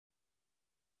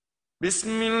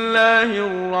بسم الله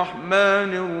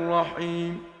الرحمن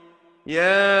الرحيم.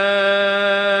 يا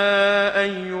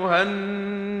أيها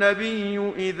النبي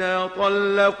إذا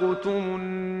طلقتم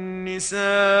النساء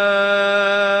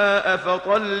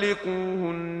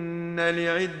فطلقوهن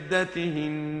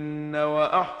لعدتهن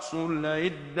وأحصوا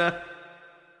العدة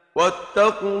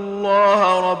واتقوا الله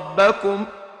ربكم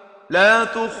لا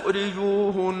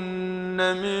تخرجوهن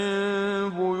من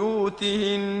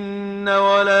بيوتهن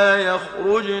ولا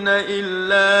يخرجن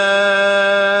إلا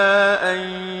أن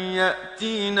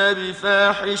يأتين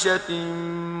بفاحشة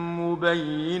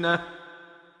مبينة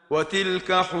وتلك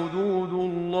حدود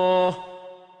الله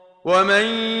ومن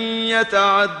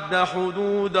يتعد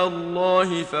حدود الله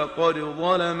فقد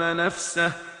ظلم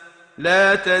نفسه لا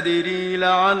تدري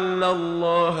لعل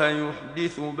الله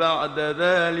يحدث بعد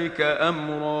ذلك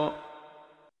أمرا.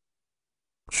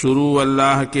 شروع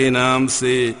اللہ کے نام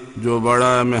سے جو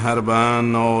بڑا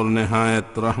مہربان اور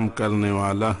نہایت رحم کرنے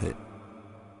والا ہے۔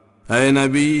 اے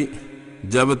نبی،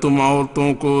 جب تم عورتوں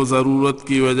کو ضرورت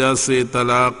کی وجہ سے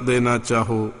طلاق دینا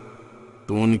چاہو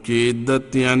تو ان کی عدت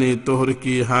یعنی طہر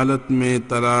کی حالت میں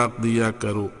طلاق دیا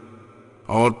کرو،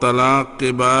 اور طلاق کے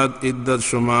بعد عدت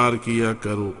شمار کیا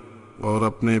کرو، اور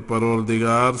اپنے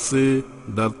پروردگار سے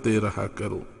ڈرتے رہا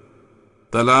کرو۔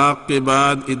 طلاق کے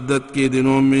بعد عدت کے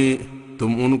دنوں میں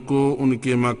تم ان کو ان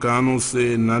کے مکانوں سے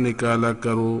نہ نکالا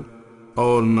کرو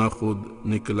اور نہ خود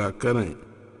نکلا کریں۔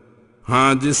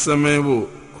 ہاں، جس سمے وہ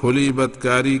کھلی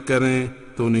بدکاری کریں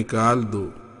تو نکال دو،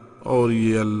 اور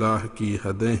یہ اللہ کی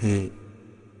حدیں ہیں۔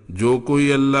 جو کوئی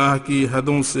اللہ کی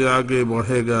حدوں سے آگے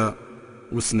بڑھے گا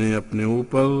اس نے اپنے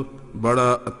اوپر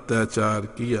بڑا اتیاچار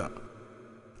کیا۔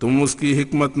 تم اس کی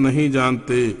حکمت نہیں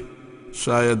جانتے،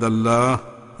 شاید اللہ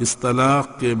اس طلاق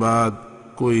کے بعد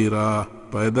کوئی راہ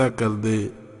پیدا کر دے،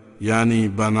 یعنی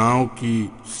بناؤ کی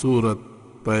صورت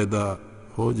پیدا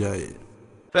ہو جائے۔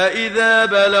 فَإِذَا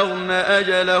بَلَغْنَ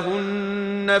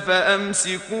أَجَلَهُنَّ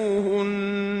فَأَمْسِكُوهُنَّ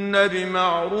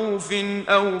بِمَعْرُوفٍ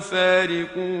أَوْ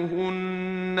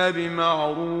فَارِقُوهُنَّ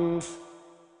بِمَعْرُوفٍ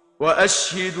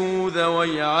وَأَشْهِدُوا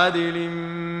ذَوَيْ عَدْلٍ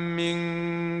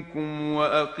مِّنكُمْ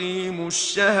وَأَقِيمُوا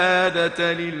الشَّهَادَةَ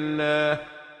لِلَّهِ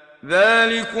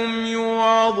ذَلِكُمْ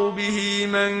يُوعَظُ بِهِ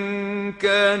مَن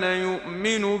كَانَ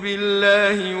يُؤْمِنُ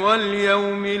بِاللَّهِ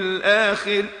وَالْيَوْمِ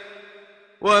الْآخِرِ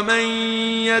وَمَن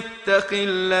يَتَّقِ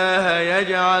اللَّهَ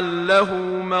يَجْعَل لَّهُ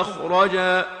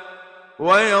مَخْرَجًا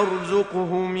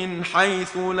وَيَرْزُقْهُ مِنْ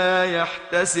حَيْثُ لَا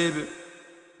يَحْتَسِبُ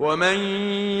وَمَن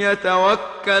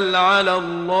يَتَوَكَّلْ عَلَى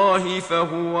اللَّهِ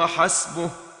فَهُوَ حَسْبُهُ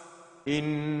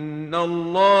إِنَّ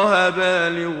اللَّهَ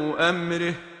بَالِغُ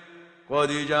أَمْرِهِ قَدْ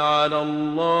جَعَلَ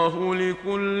اللَّهُ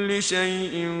لِكُلِّ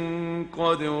شَيْءٍ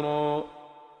قَدْرًا۔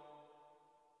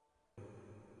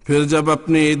 پھر جب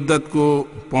اپنی عدت کو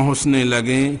پہنچنے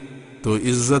لگیں تو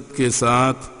عزت کے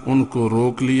ساتھ ان کو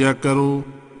روک لیا کرو،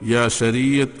 یا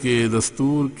شریعت کے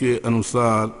دستور کے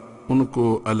انوسار ان کو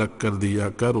الگ کر دیا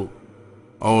کرو،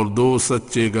 اور 2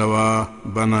 سچے گواہ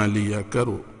بنا لیا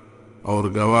کرو، اور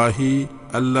گواہی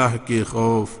اللہ کے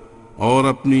خوف اور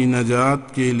اپنی نجات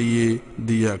کے لیے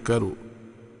دیا کرو۔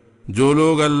 جو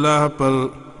لوگ اللہ پر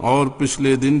اور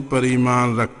پچھلے دن پر ایمان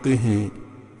رکھتے ہیں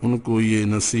ان کو یہ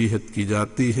نصیحت کی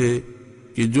جاتی ہے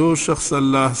کہ جو شخص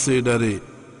اللہ سے ڈرے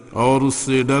اور اس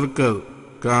سے ڈر کر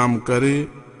کام کرے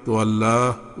تو اللہ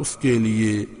اس کے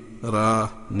لیے راہ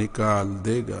نکال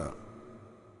دے گا،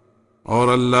 اور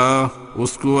اللہ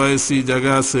اس کو ایسی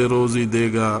جگہ سے روزی دے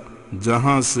گا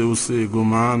جہاں سے اسے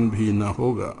گمان بھی نہ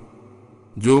ہوگا۔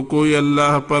 جو کوئی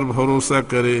اللہ پر بھروسہ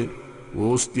کرے وہ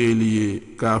اس کے لیے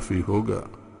کافی ہوگا۔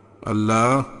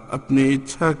 اللہ اپنی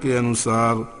اچھا کے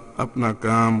انوسار اپنا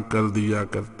کام کر دیا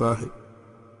کرتا ہے۔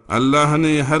 اللہ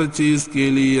نے ہر چیز کے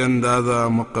لیے اندازہ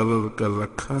مقرر کر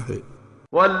رکھا ہے۔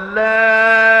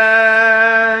 واللائي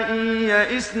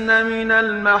يئسن من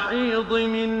المحيض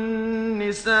من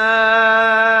نسائكم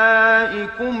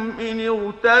إن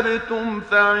ارتبتم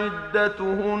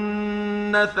فعدتهن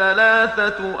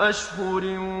 3 أشهر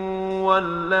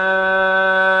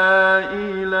واللائي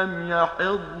لم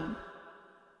يحضن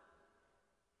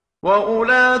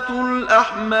وَأُولَاتُ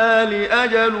الْأَحْمَالِ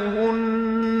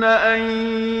أَجَلُهُنَّ أَن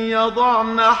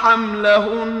يَضَعْنَ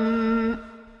حَمْلَهُنَّ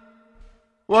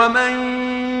وَمَن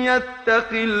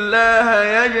يَتَّقِ اللَّهَ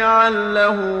يَجْعَل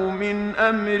لَّهُ مِنْ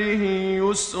أَمْرِهِ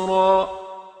يُسْرًا.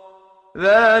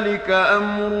 ذَلِكَ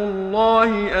أَمْرُ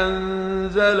اللَّهِ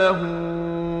أَنزَلَهُ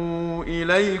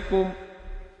إِلَيْكُمْ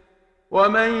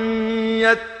وَمَن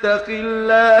يَتَّقِ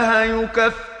اللَّهَ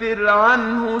يُكَفِّرْ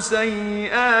عَنْهُ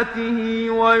سَيِّئَاتِهِ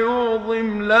وَيُعْظِمْ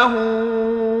لَهُ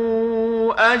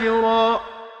أَجْرًا۔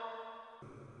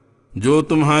 جو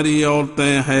تمہاری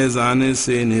عورتیں حیض آنے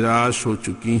سے نراش ہو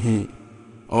چکی ہیں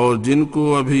اور جن کو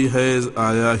ابھی حیض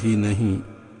آیا ہی نہیں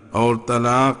اور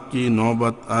طلاق کی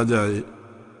نوبت آ جائے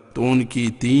تو ان کی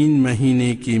 3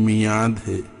 مہینے کی میعاد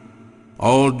ہے،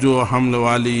 اور جو حمل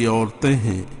والی عورتیں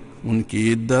ہیں ان کی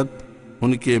عدت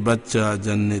ان کے بچہ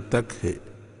جننے تک ہے۔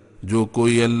 جو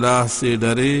کوئی اللہ سے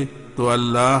ڈرے تو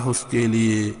اللہ اس کے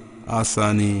لیے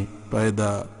آسانی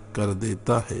پیدا کر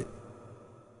دیتا ہے۔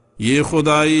 یہ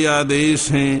خدائی آدیش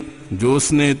ہیں جو اس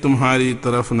نے تمہاری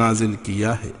طرف نازل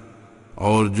کیا ہے،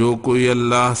 اور جو کوئی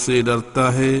اللہ سے ڈرتا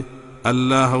ہے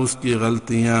اللہ اس کی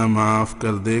غلطیاں معاف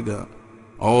کر دے گا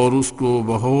اور اس کو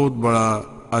بہت بڑا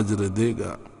اجر دے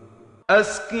گا۔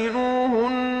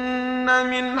 اسکنوہن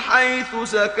من حیث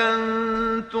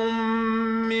سکنتم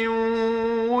من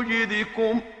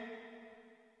وجدکم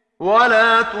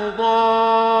ولا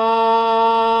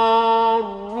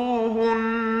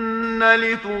تضاروهن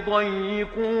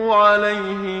لتضيقوا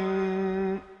عليهن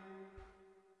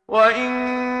وإن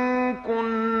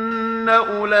كن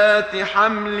أولات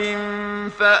حمل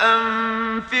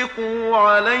فأنفقوا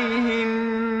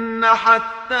عليهن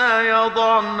حتى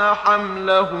يضعن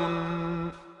حملهن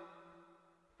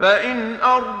فإن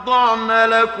أرضعن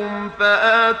لكم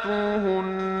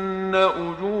فآتوهن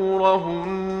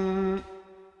أجورهن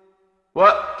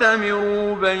وَأْتَمِرُوا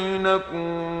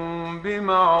بَيْنَكُمْ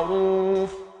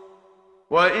بِمَعْرُوفٍ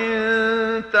وَإِن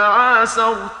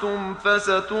تَعَاسَرْتُمْ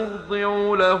فَسَتُرْضِعُ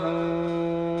لَهُ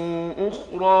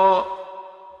أُخْرَى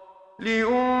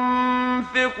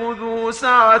لِيُنْفِقْ ذُو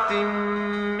سَعَةٍ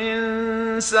مِّن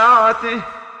سَعَتِهِ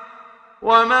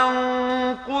وَمَن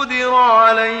قُدِرَ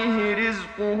عَلَيْهِ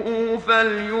رِزْقُهُ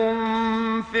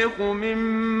فَلْيُنْفِقْ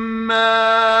مِمَّا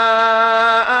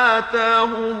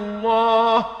آتَاهُ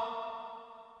اللَّهُ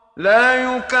لا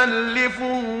يكلف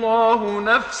الله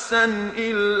نفسا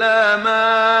إلا ما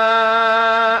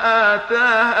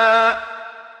آتاها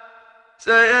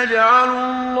سيجعل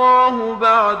الله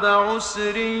بعد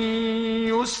عسر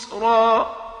يسرا۔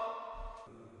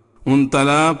 ان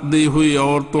طلاق دی ہوئی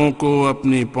عورتوں کو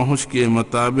اپنی پہنچ کے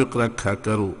مطابق رکھا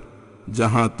کرو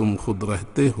جہاں تم خود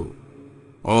رہتے ہو،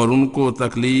 اور ان کو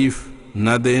تکلیف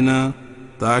نہ دینا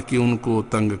تاکہ ان کو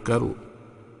تنگ کرو،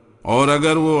 اور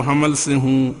اگر وہ حمل سے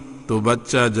ہوں تو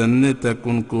بچہ جننے تک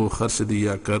ان کو خرچ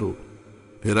دیا کرو۔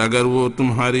 پھر اگر وہ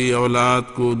تمہاری اولاد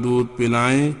کو دودھ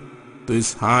پلائیں تو اس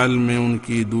حال میں ان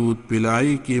کی دودھ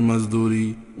پلائی کی مزدوری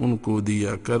ان کو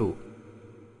دیا کرو،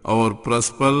 اور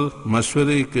پرسپر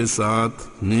مشورے کے ساتھ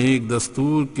نیک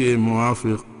دستور کے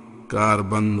موافق کار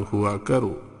بند ہوا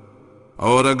کرو۔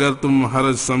 اور اگر تم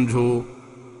حرج سمجھو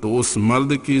تو اس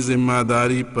مرد کی ذمہ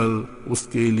داری پر اس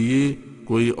کے لیے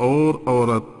کوئی اور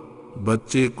عورت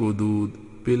بچے کو دودھ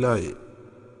پلائے۔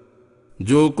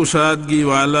 جو کشادگی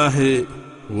والا ہے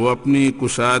وہ اپنی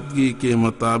کشادگی کے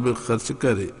مطابق خرچ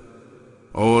کرے،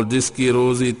 اور جس کی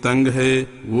روزی تنگ ہے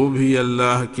وہ بھی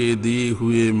اللہ کے دیے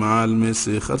ہوئے مال میں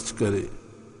سے خرچ کرے۔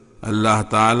 اللہ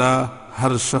تعالی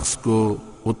ہر شخص کو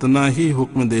اتنا ہی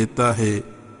حکم دیتا ہے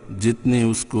جتنی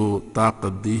اس کو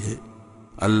طاقت دی ہے۔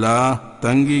 اللہ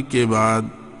تنگی کے بعد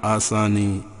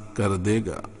آسانی کر دے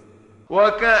گا۔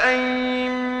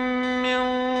 وَكَأَيِّن مِّن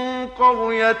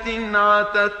قَرْيَةٍ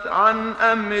عَتَتْ عَنْ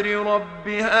أَمْرِ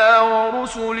رَبِّهَا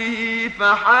وَرُسُلِهِ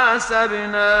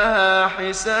فحاسبناها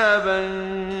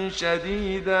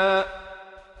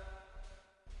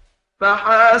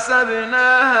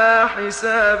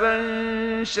حسابا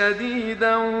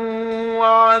شديدا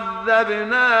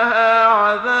وعذبناها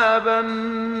عذابا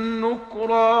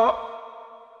نكرا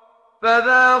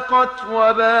فذاقت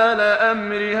وبال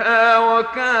أمرها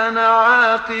وكان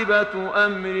عاقبة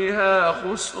أمرها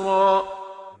خسرا۔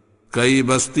 کئی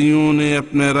بستیوں نے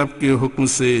اپنے رب کے حکم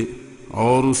سے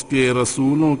اور اس کے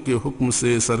رسولوں کے حکم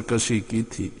سے سرکشی کی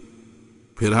تھی،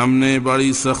 پھر ہم نے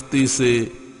بڑی سختی سے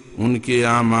ان کے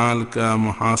اعمال کا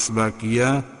محاسبہ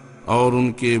کیا اور ان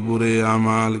کے برے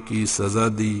اعمال کی سزا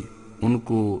دی، ان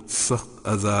کو سخت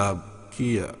عذاب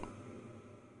کیا،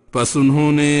 پس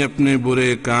انہوں نے اپنے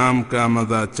برے کام کا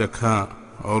مزہ چکھا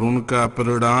اور ان کا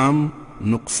پرنام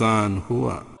نقصان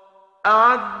ہوا۔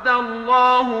 أعد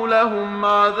الله لهم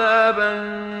عذابا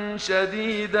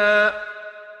شديدا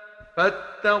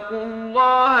فاتقوا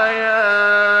الله يا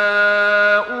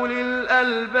أولي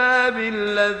الألباب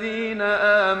الذين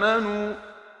آمنوا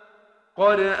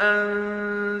قد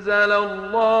أنزل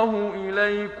الله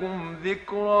إليكم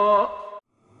ذكرا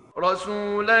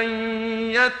رسولا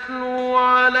يتلو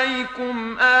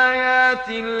عليكم آيات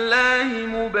الله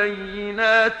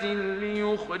مبينات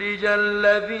ليخرج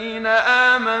الذين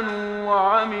آمنوا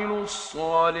وعملوا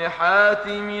الصالحات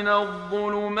من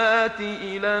الظلمات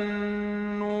إلى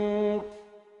النور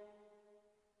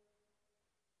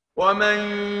ومن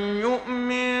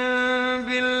يؤمن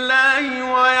بالله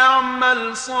ويعمل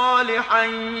يعمل صالحا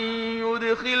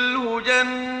يدخله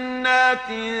جنات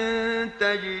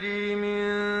تجري من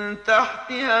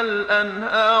تحتها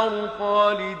الأنهار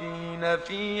خالدين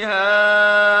فيها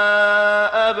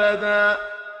أبدا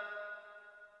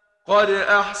قد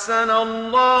أحسن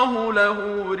الله له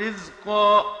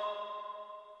رزقا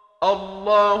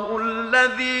الله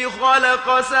الذي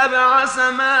خلق 7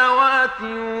 سماوات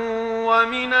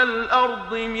ومن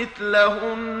الأرض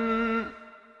مثلهن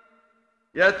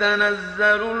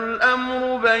يتنزل الأمر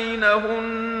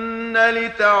بينهن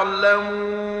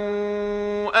لتعلموا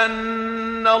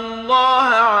أن الله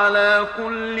على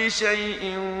كل شيء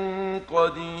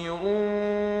قدير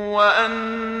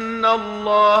وأن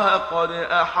الله قد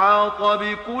أحاط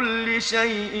بكل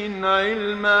شيء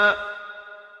علما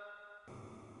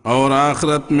اور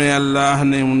آخرت میں اللہ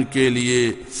نے ان کے لیے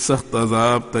سخت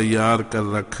عذاب تیار کر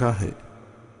رکھا ہے،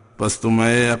 پس تم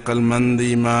اے عقل مند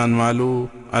ایمان والو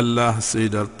اللہ سے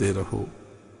ڈرتے رہو۔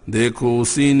 دیکھو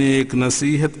اسی نے ایک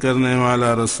نصیحت کرنے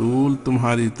والا رسول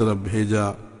تمہاری طرف بھیجا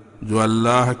جو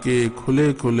اللہ کے کھلے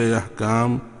کھلے احکام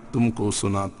تم کو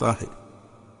سناتا ہے،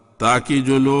 تاکہ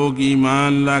جو لوگ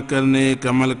ایمان لا کر نیک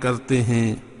عمل کرتے ہیں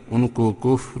ان کو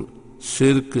کفر،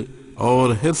 شرک اور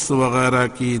حرص وغیرہ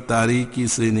کی تاریکی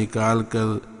سے نکال کر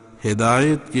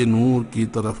ہدایت کے نور کی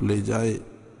طرف لے جائے۔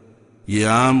 یہ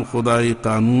عام خدائی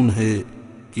قانون ہے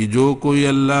کہ جو کوئی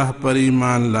اللہ پر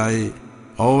ایمان لائے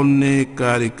اور نیک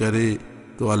کار کرے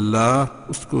تو اللہ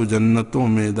اس کو جنتوں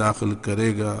میں داخل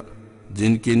کرے گا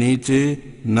جن کے نیچے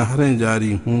نہریں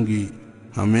جاری ہوں گی،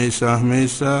 ہمیشہ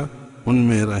ہمیشہ ان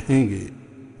میں رہیں گے۔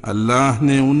 اللہ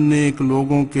نے ان نیک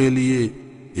لوگوں کے لیے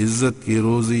عزت کی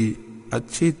روزی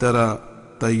اچھی طرح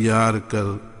تیار کر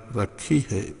رکھی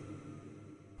ہے۔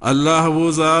 اللہ وہ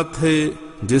ذات ہے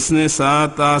جس نے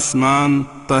 7 آسمان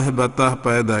تہ بتہ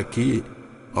پیدا کیے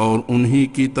اور انہی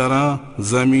کی طرح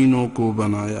زمینوں کو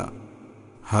بنایا۔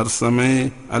 ہر سمے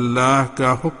اللہ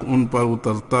کا حکم ان پر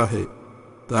اترتا ہے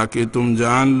تاکہ تم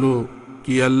جان لو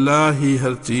کہ اللہ ہی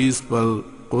ہر چیز پر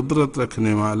قدرت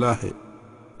رکھنے والا ہے،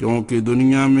 کیونکہ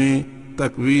دنیا میں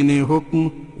تکوین حکم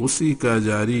اسی کا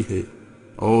جاری ہے،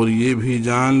 اور یہ بھی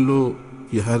جان لو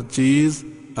کہ ہر چیز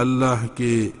اللہ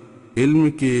کے علم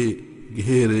کے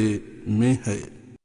گھیرے میں ہے۔